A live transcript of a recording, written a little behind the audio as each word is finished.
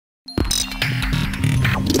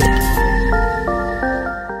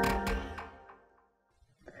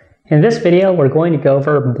In this video, we're going to go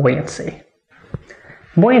over buoyancy.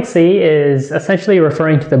 Buoyancy is essentially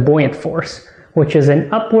referring to the buoyant force, which is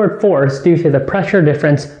an upward force due to the pressure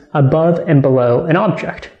difference above and below an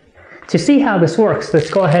object. To see how this works, let's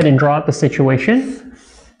go ahead and draw up the situation.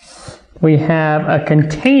 We have a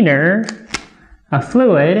container, a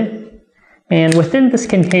fluid, and within this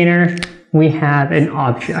container, we have an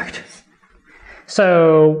object.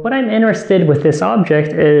 So what I'm interested with this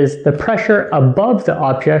object is the pressure above the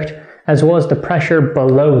object as well as the pressure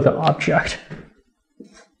below the object.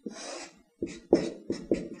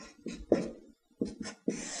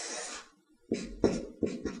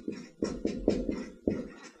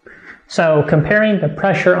 So comparing the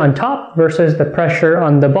pressure on top versus the pressure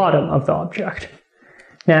on the bottom of the object.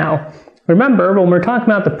 Now, remember when we're talking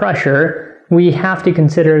about the pressure, we have to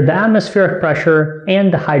consider the atmospheric pressure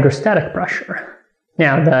and the hydrostatic pressure.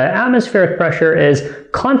 Now, the atmospheric pressure is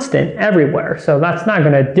constant everywhere, so that's not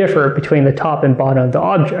going to differ between the top and bottom of the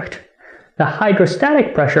object. The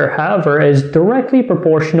hydrostatic pressure, however, is directly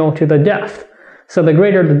proportional to the depth. So the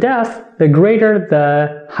greater the depth, the greater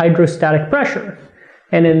the hydrostatic pressure.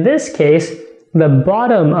 And in this case, the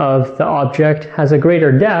bottom of the object has a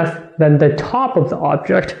greater depth than the top of the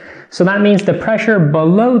object. So that means the pressure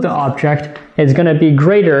below the object is going to be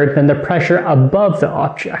greater than the pressure above the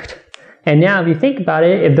object. And now if you think about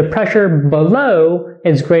it, if the pressure below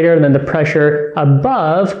is greater than the pressure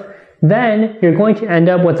above, then you're going to end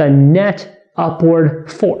up with a net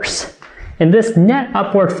upward force. And this net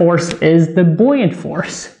upward force is the buoyant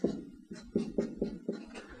force,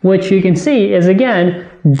 which you can see is again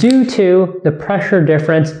due to the pressure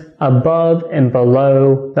difference above and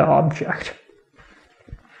below the object.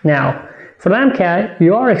 Now, for the MCAT,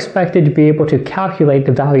 you are expected to be able to calculate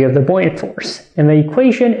the value of the buoyant force, and the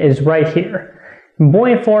equation is right here.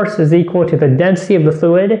 Buoyant force is equal to the density of the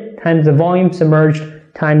fluid times the volume submerged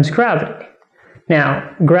times gravity.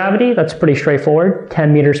 Now, gravity, that's pretty straightforward,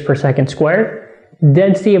 10 meters per second squared.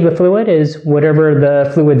 Density of the fluid is whatever the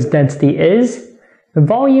fluid's density is. The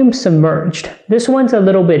volume submerged, this one's a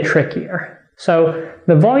little bit trickier. So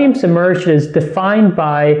the volume submerged is defined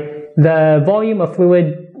by the volume of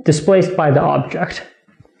fluid displaced by the object.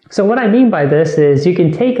 So what I mean by this is you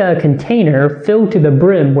can take a container filled to the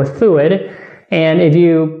brim with fluid, and if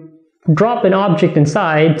you drop an object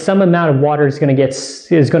inside, some amount of water is going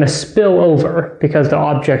to spill over because the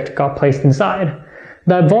object got placed inside.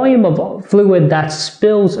 The volume of fluid that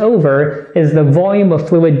spills over is the volume of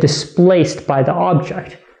fluid displaced by the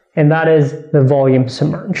object, and that is the volume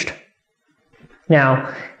submerged.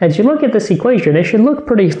 Now, as you look at this equation, it should look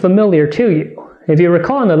pretty familiar to you. If you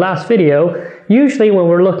recall in the last video, usually when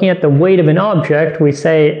we're looking at the weight of an object, we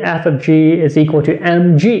say F of g is equal to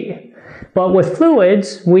mg. But with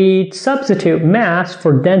fluids, we substitute mass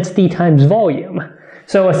for density times volume.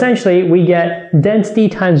 So essentially, we get density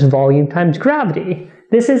times volume times gravity.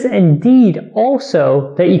 This is indeed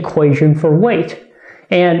also the equation for weight.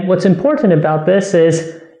 And what's important about this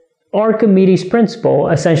is Archimedes' principle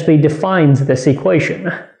essentially defines this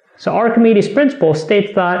equation. So Archimedes' principle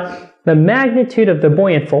states that the magnitude of the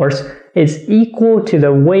buoyant force is equal to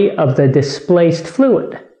the weight of the displaced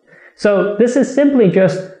fluid. So this is simply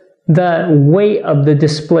just the weight of the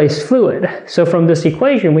displaced fluid. So from this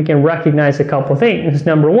equation, we can recognize a couple things.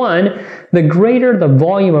 Number one, the greater the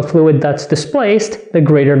volume of fluid that's displaced, the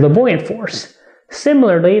greater the buoyant force.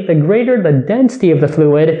 Similarly, the greater the density of the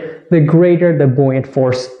fluid, the greater the buoyant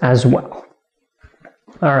force as well.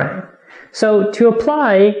 All right. So to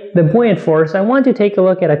apply the buoyant force, I want to take a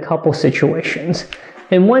look at a couple situations.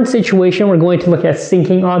 In one situation, we're going to look at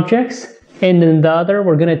sinking objects, and in the other,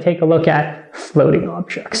 we're going to take a look at floating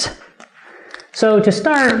objects. So to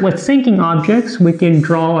start with sinking objects, we can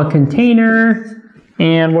draw a container,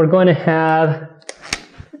 and we're going to have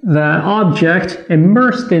the object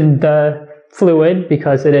immersed in the fluid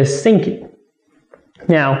because it is sinking.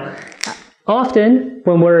 Now, often,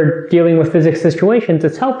 when we're dealing with physics situations,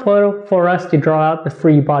 it's helpful for us to draw out the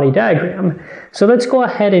free body diagram. So let's go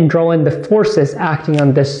ahead and draw in the forces acting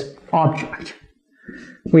on this object.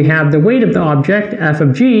 We have the weight of the object, F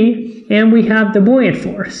of g, and we have the buoyant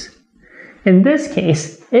force. In this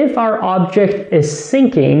case, if our object is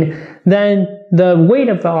sinking, then the weight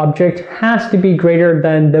of the object has to be greater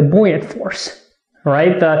than the buoyant force.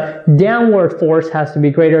 Right? The downward force has to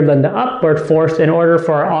be greater than the upward force in order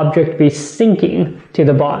for our object to be sinking to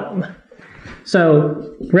the bottom.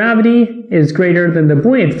 So gravity is greater than the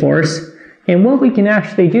buoyant force, and what we can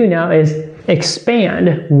actually do now is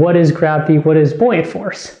expand what is gravity, what is buoyant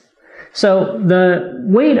force. So the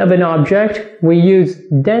weight of an object, we use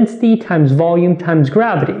density times volume times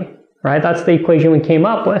gravity. Right? That's the equation we came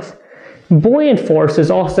up with. buoyant force is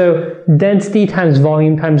also density times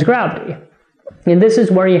volume times gravity. And this is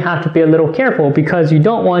where you have to be a little careful, because you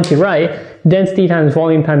don't want to write density times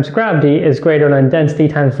volume times gravity is greater than density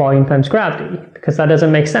times volume times gravity, because that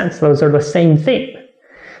doesn't make sense. Those are the same thing.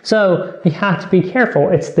 So you have to be careful.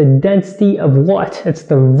 It's the density of what? It's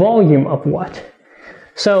the volume of what?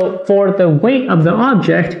 So for the weight of the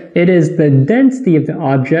object, it is the density of the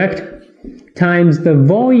object times the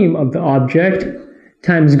volume of the object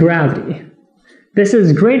times gravity. This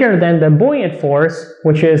is greater than the buoyant force,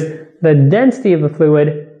 which is the density of the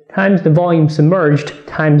fluid times the volume submerged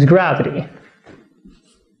times gravity.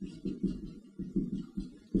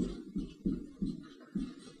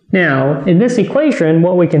 Now, in this equation,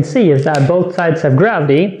 what we can see is that both sides have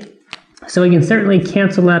gravity, so we can certainly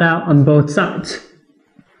cancel that out on both sides.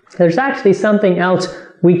 There's actually something else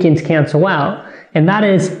we can cancel out, and that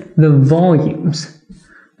is the volumes.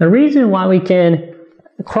 The reason why we can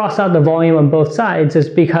cross out the volume on both sides is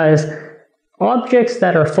because objects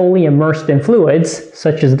that are fully immersed in fluids,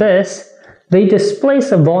 such as this, they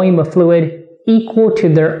displace a volume of fluid equal to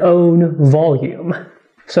their own volume.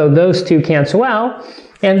 So those two cancel out,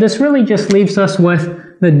 and this really just leaves us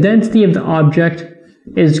with the density of the object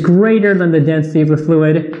is greater than the density of the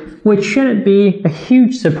fluid, which shouldn't be a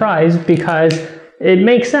huge surprise because it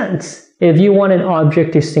makes sense. If you want an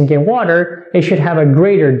object to sink in water, it should have a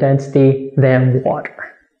greater density than water.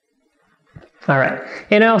 All right,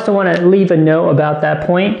 and I also want to leave a note about that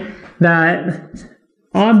point that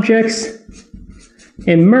objects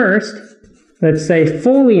immersed, let's say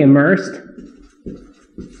fully immersed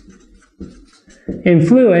in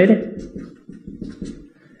fluid,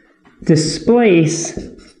 displace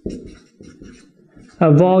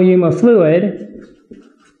a volume of fluid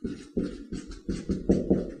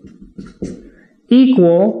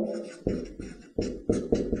equal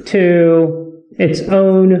to its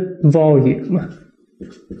own volume.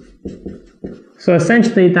 So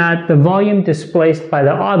essentially that the volume displaced by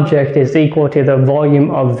the object is equal to the volume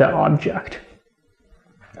of the object.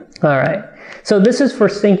 All right, so this is for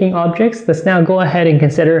sinking objects. Let's now go ahead and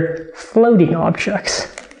consider floating objects.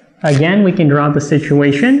 Again, we can draw the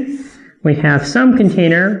situation. We have some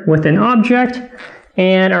container with an object,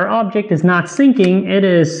 and our object is not sinking, it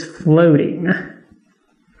is floating.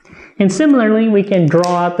 And similarly, we can draw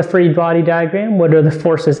out the free body diagram. What are the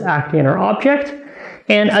forces acting on our object?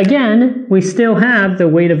 And again, we still have the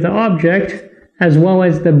weight of the object as well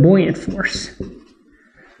as the buoyant force.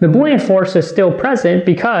 The buoyant force is still present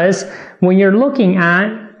because when you're looking at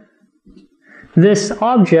this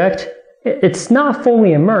object, it's not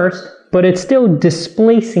fully immersed, but it's still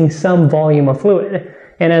displacing some volume of fluid.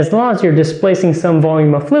 And as long as you're displacing some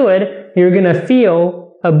volume of fluid, you're going to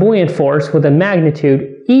feel a buoyant force with a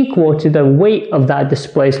magnitude equal to the weight of that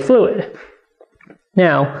displaced fluid.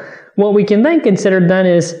 Now, what we can then consider then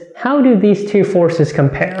is, how do these two forces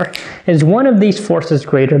compare? Is one of these forces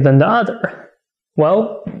greater than the other?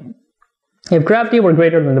 Well, if gravity were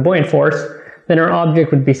greater than the buoyant force, then our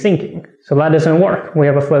object would be sinking. So that doesn't work. We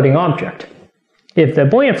have a floating object. If the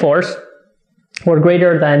buoyant force were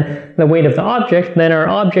greater than the weight of the object, then our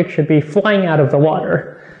object should be flying out of the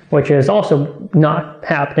water, which is also not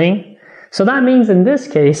happening. So that means in this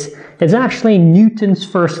case, it's actually Newton's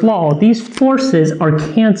first law. These forces are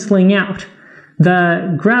canceling out.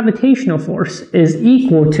 The gravitational force is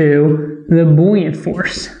equal to the buoyant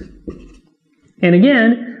force. And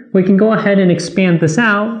again, we can go ahead and expand this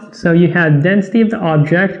out. So you have density of the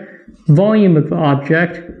object, volume of the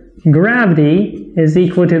object, gravity is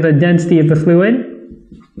equal to the density of the fluid,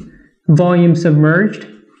 volume submerged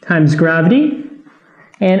times gravity.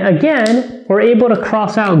 And again, we're able to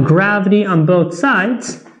cross out gravity on both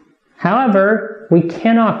sides. However, we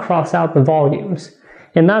cannot cross out the volumes.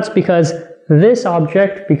 And that's because this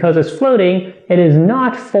object, because it's floating, it is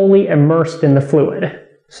not fully immersed in the fluid.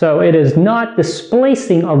 So it is not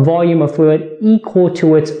displacing a volume of fluid equal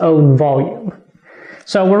to its own volume.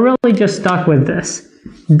 So we're really just stuck with this.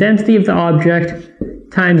 Density of the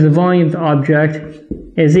object times the volume of the object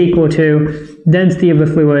is equal to density of the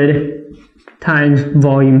fluid times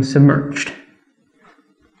volume submerged.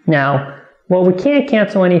 Now, while we can't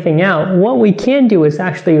cancel anything out, what we can do is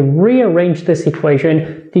actually rearrange this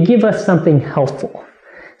equation to give us something helpful.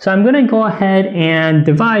 So I'm going to go ahead and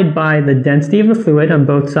divide by the density of the fluid on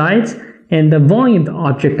both sides and the volume of the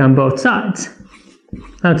object on both sides.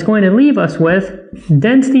 That's going to leave us with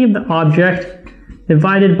density of the object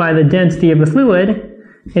divided by the density of the fluid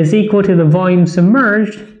is equal to the volume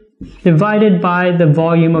submerged divided by the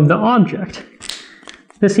volume of the object.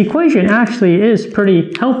 This equation actually is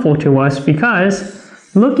pretty helpful to us because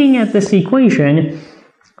looking at this equation,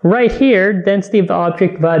 right here, density of the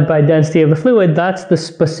object divided by density of the fluid, that's the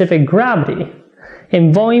specific gravity.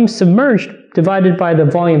 And volume submerged divided by the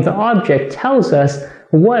volume of the object tells us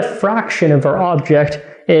what fraction of our object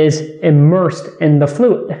is immersed in the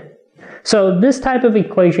fluid. So this type of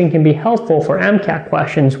equation can be helpful for MCAT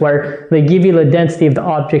questions where they give you the density of the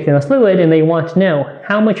object in the fluid and they want to know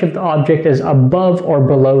how much of the object is above or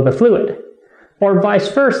below the fluid. Or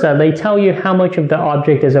vice versa, they tell you how much of the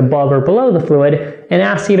object is above or below the fluid and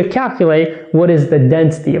ask you to calculate what is the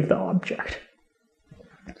density of the object.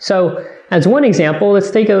 So as one example,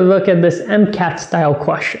 let's take a look at this MCAT style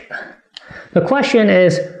question. The question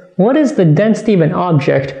is, what is the density of an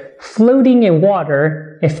object floating in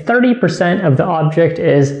water if 30% of the object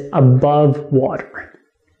is above water?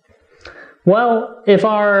 Well, if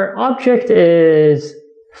our object is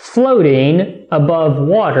floating above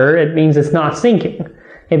water, it means it's not sinking.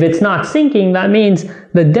 If it's not sinking, that means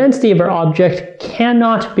the density of our object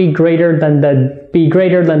cannot be greater than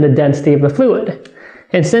the density of the fluid.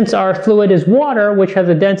 And since our fluid is water, which has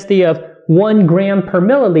a density of 1 gram per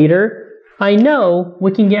milliliter, I know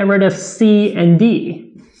we can get rid of C and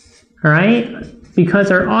D. Alright? Because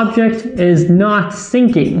our object is not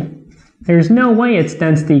sinking. There's no way its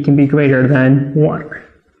density can be greater than water.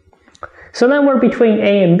 So then we're between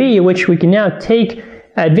A and B, which we can now take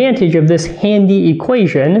advantage of this handy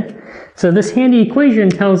equation. So this handy equation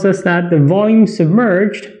tells us that the volume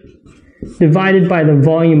submerged divided by the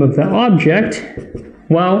volume of the object,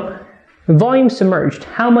 well, the volume submerged,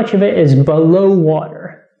 how much of it is below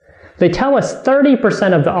water? They tell us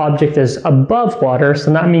 30% of the object is above water,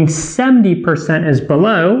 so that means 70% is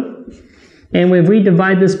below. And if we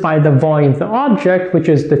divide this by the volume of the object, which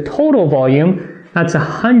is the total volume, that's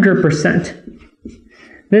 100%.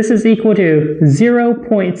 This is equal to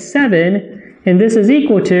 0.7, and this is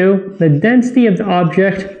equal to the density of the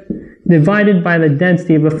object divided by the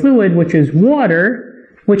density of the fluid, which is water,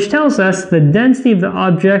 which tells us the density of the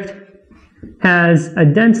object has a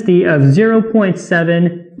density of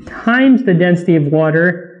 0.7 times the density of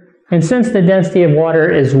water, and since the density of water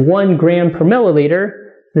is 1 gram per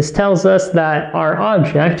milliliter, this tells us that our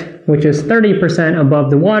object, which is 30% above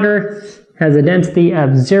the water, has a density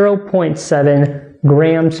of 0.7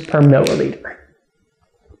 grams per milliliter.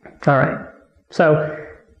 Alright, so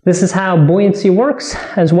this is how buoyancy works,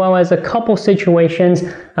 as well as a couple situations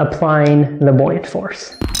applying the buoyant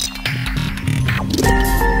force.